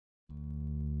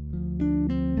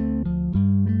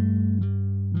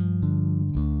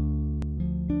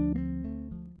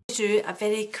Do a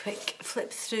very quick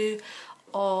flip through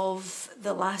of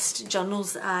the last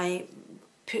journals that I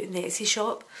put in the Etsy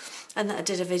shop and that I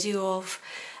did a video of.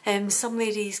 Some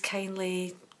ladies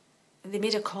kindly, they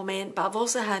made a comment, but I've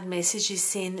also had messages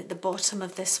saying at the bottom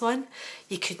of this one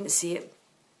you couldn't see it.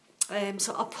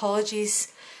 So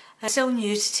apologies. I'm still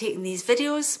new to taking these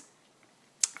videos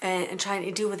and trying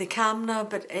to deal with the camera,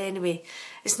 but anyway,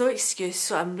 it's no excuse,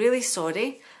 so I'm really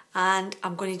sorry. And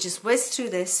I'm going to just whiz through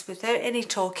this without any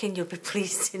talking, you'll be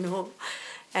pleased to know,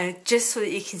 just so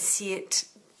that you can see it,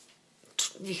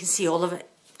 you can see all of it,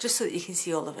 just so that you can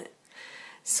see all of it.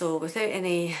 So without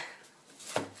any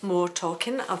more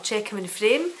talking, I'll check them in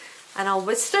frame and I'll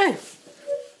whiz through.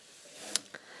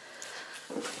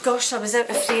 Gosh, I was out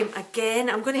of frame again.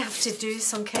 I'm going to have to do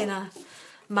some kind of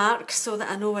mark so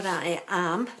that I know where I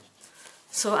am.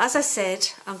 So as I said,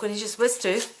 I'm going to just whiz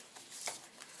through.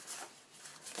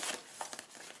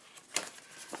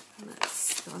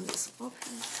 That's the one that's open.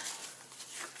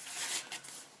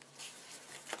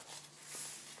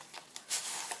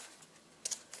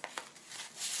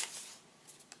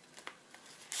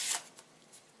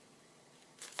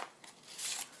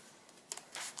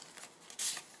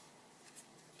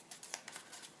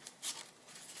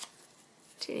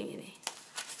 Teeny weeny.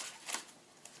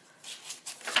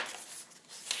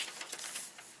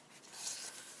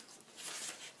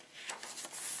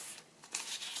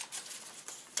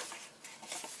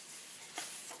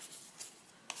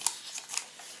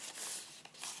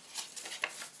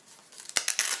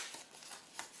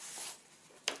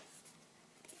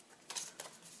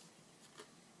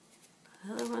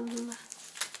 Another one.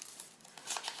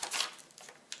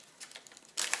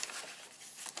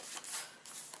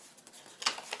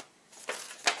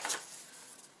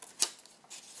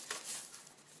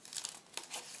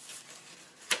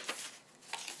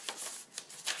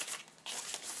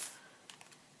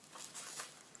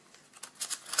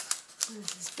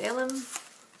 This is vellum.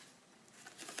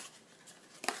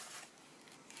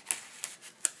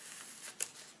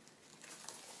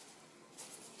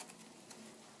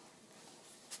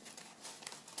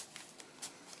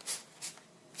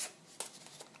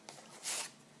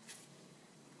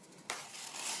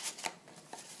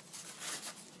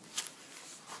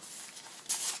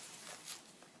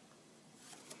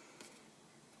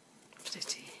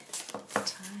 Pretty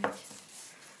tag.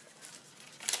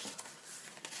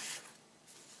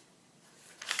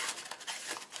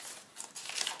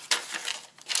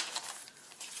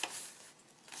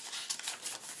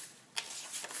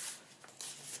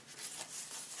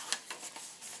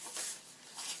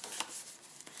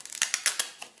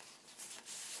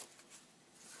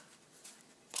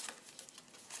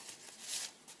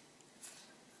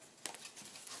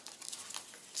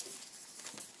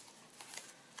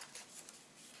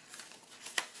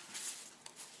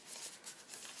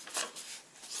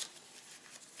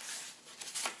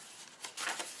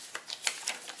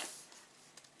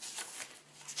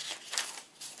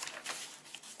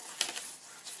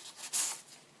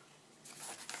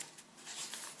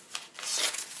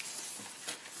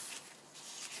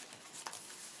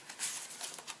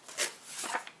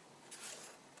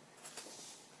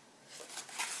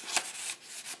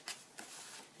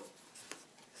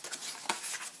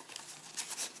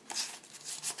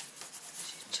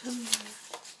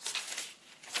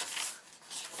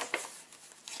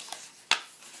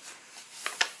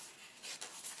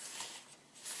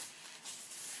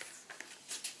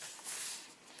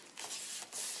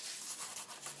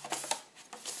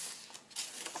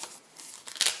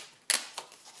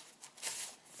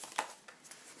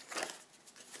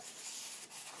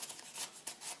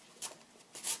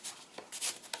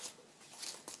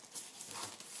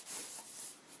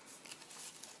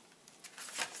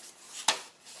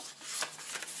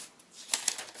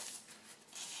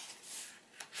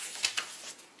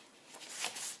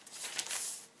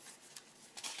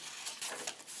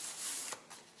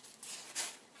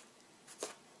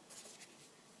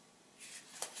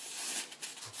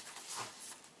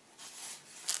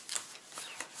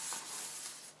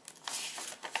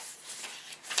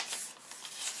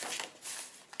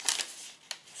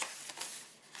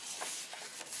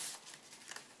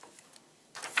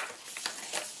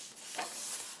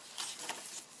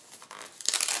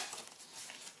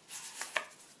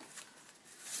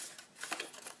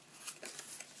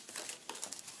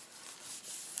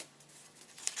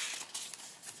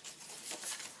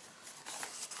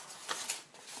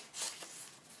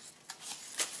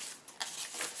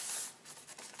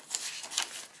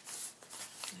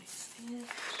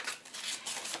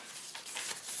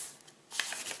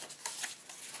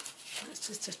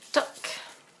 just a tuck.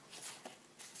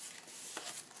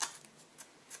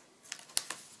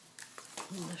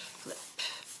 Another flip.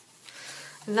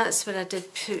 And that's where I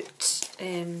did put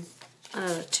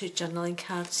another 2 journaling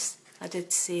cards I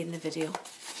did say in the video.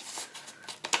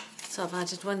 So I've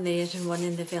added one there and one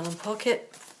in the vellum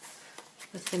pocket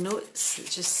with the notes that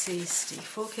just say stay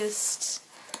focused,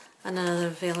 and another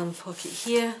vellum pocket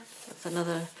here with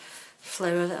another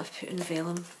flower that I've put in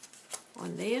vellum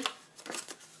on there.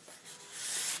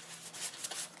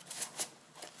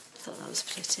 Thought that was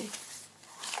pretty.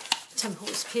 Tim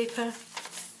Holtz paper.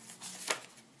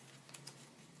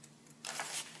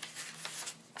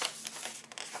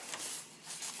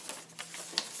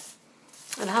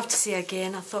 And I have to say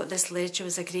again, I thought this ledger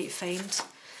was a great find.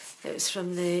 It was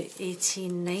from the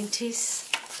 1890s.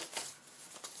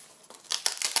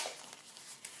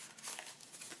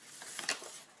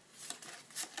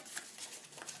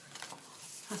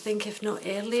 I think if not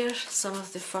earlier, some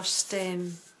of the first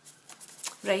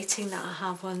writing that I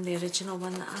have on, the original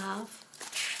one that I have.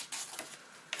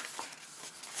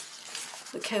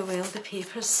 Look how well the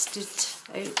papers stood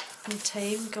out in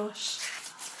time, gosh.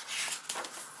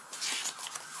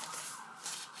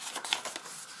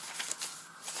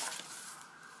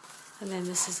 And then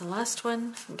this is the last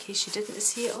one, in case you didn't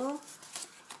see it all.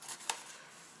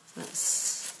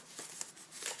 That's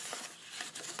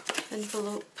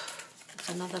envelope with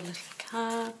another little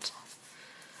card.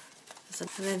 And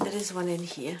then there is one in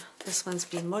here. This one's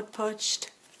been Mod Podged.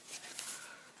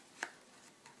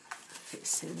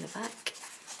 It's in the back.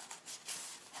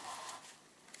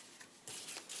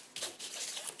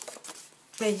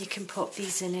 Then you can pop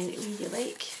these in any way you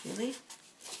like, really.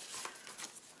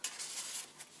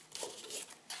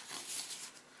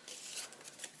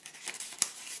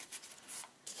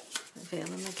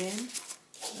 Vellum again,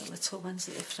 the little ones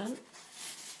at the front.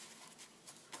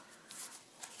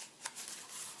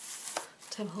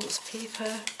 Tim Holtz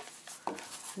paper,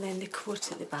 and then the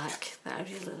quote at the back that I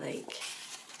really like,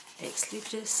 Ex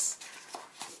Libris,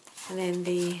 and then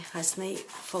the as night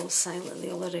falls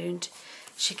silently all around,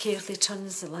 she carefully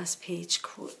turns the last page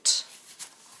quote.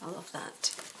 I love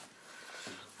that.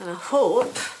 And I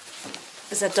hope,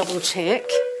 as a double check,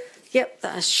 yep,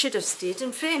 that I should have stayed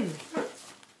in frame.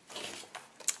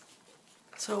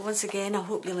 So once again, I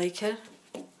hope you like her.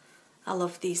 I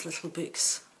love these little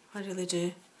books, I really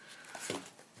do.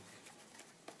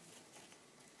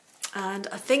 And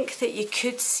I think that you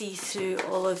could see through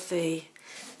all of the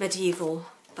medieval,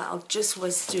 but I'll just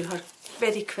whiz through her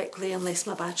very quickly unless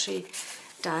my battery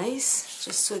dies,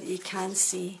 just so that you can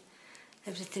see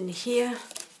everything here.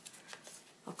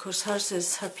 Of course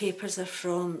her papers are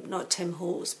from, not Tim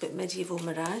Holtz, but Medieval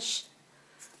Mirage,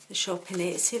 the shop in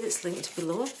Etsy that's linked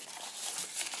below.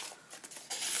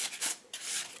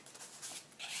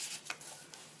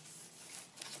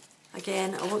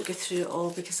 Again, I won't go through it all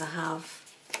because I have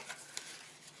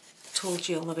told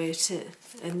you all about it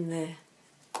in the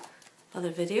other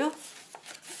video.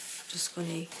 Just going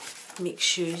to make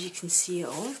sure you can see it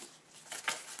all. And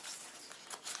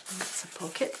that's a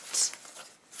pocket.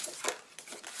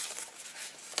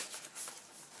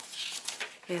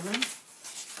 Vellum.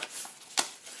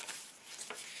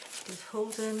 With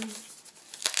Holden.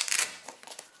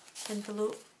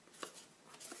 Envelope.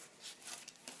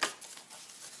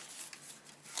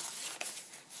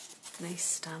 Nice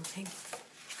stamping.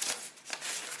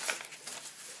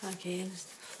 Again,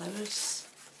 flowers.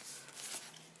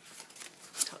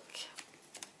 Tuck.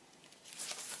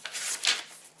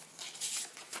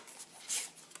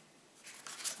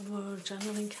 Some more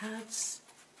journaling cards.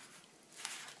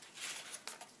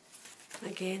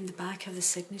 Again, the back of the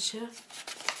signature,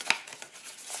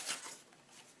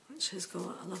 which has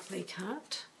got a lovely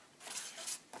card.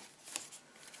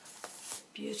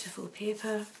 Beautiful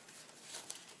paper.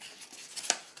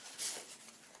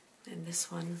 And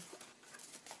this one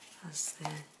has the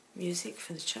music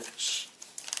for the church.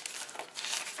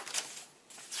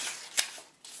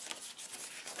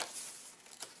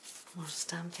 More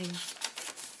stamping.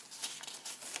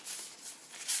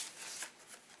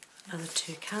 Another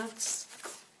 2 cards.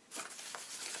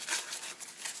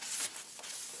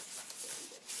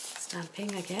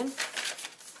 Stamping again.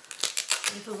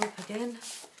 Envelope again.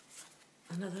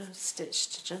 Another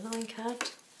stitched journaling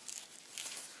card.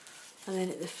 And then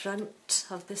at the front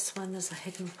of this one there's a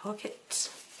hidden pocket.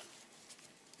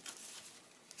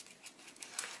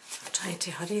 I'm trying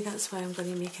to hurry, that's why I'm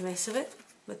going to make a mess of it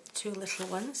with 2 little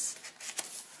ones.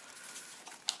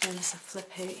 Then there's a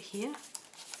flip out here.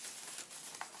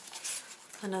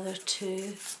 Another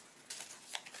 2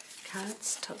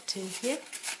 cards tucked in here.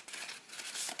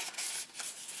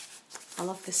 I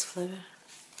love this flower.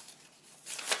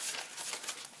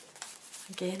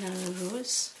 Again, another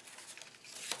rose.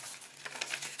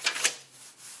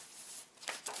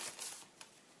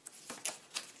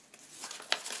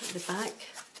 At the back,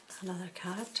 another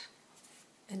card,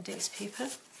 index paper,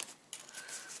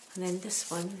 and then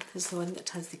this one is the one that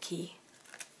has the key.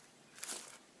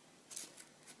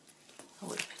 I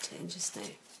won't put it in just now.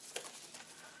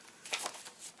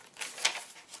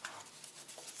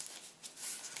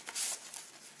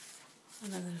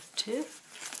 Another 2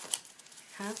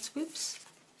 cards, whoops,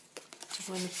 to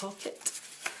go in the pocket,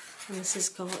 and this has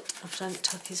got a front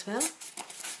tuck as well,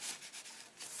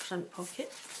 front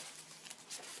pocket,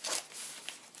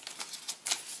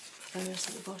 flowers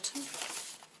at the bottom,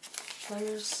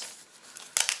 flowers,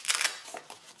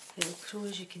 little crow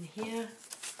as you can hear.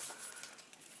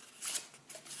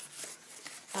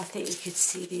 I think you could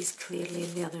see these clearly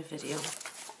in the other video.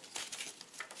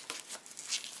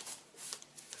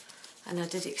 And I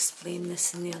did explain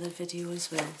this in the other video as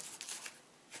well.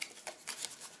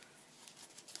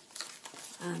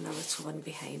 And a little one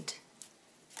behind.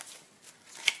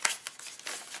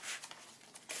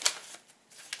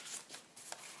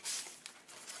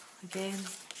 Again,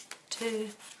 2,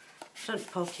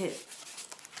 front pocket.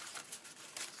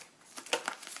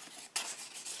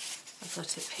 I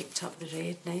thought it picked up the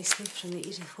red nicely from the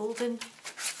Edith Holden.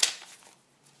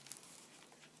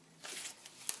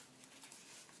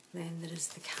 Then there is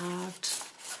the card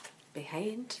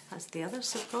behind, as the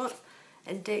others have got.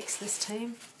 Index this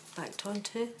time, backed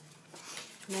onto. And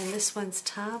then this one's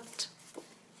tabbed,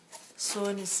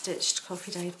 sewn and stitched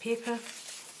coffee dyed paper.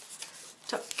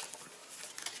 Tuck.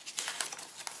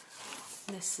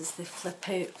 And this is the flip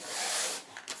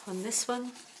out on this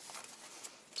one.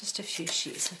 Just a few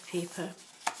sheets of paper.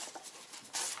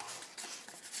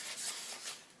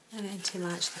 And then to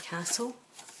match the castle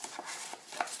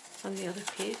on the other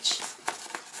page.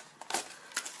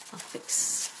 I'll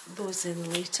fix those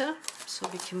in later so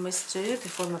we can whiz through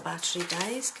before my battery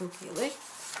dies completely.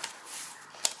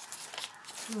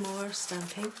 More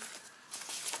stamping.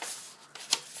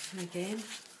 And again,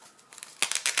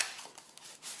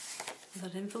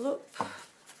 another envelope,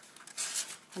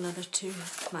 another 2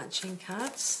 matching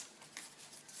cards.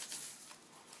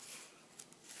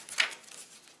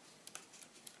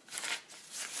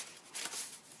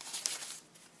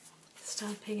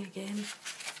 Stamping again,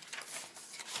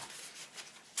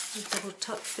 and double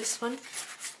tuck this one,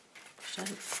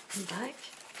 front and back,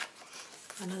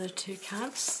 another 2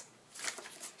 cards,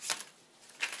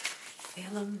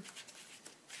 vellum,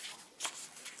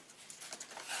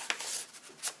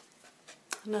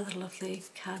 another lovely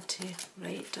card to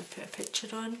write or put a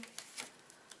picture on,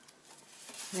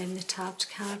 then the tabbed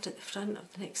card at the front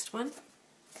of the next one.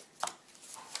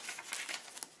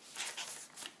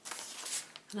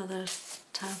 Another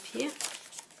tab here,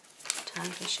 tag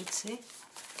I should say,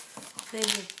 then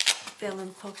the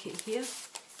vellum pocket here,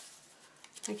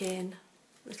 again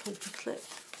little booklet,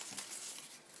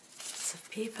 bits of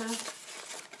paper,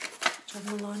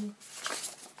 journal on,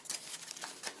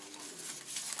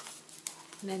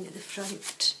 and then at the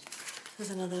front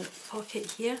there's another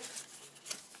pocket here,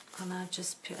 and I've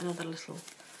just put another little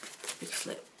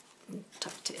booklet and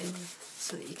tucked it in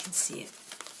so that you can see it.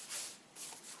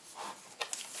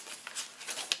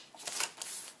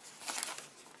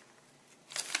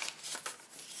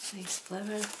 Nice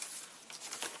flower,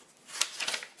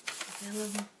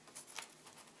 vellum,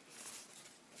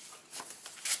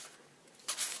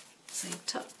 side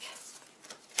tuck,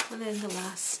 and then the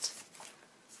last,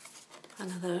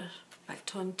 another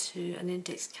backed onto an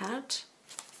index card,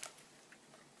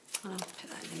 and I'll put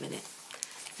that in a minute.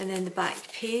 And then the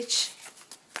back page,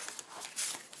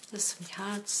 there's some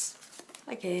cards,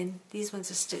 again these ones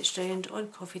are stitched round on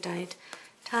coffee dyed,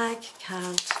 tag,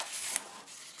 card,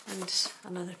 and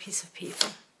another piece of paper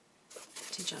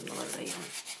to journal or write on.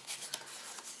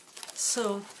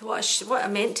 So what I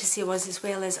meant to say was, as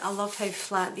well, is I love how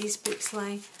flat these books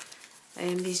lie,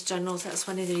 these journals. That's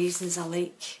one of the reasons I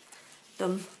like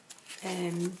them.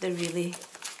 They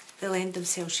lend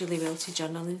themselves really well to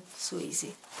journaling, so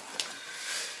easy.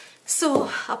 So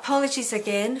apologies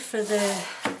again for the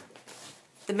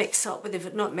mix up with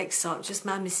the, not mix up, just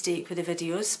my mistake with the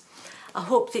videos. I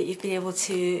hope that you've been able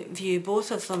to view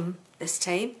both of them this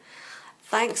time.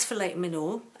 Thanks for letting me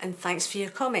know, and thanks for your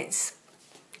comments.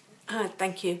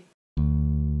 Thank you.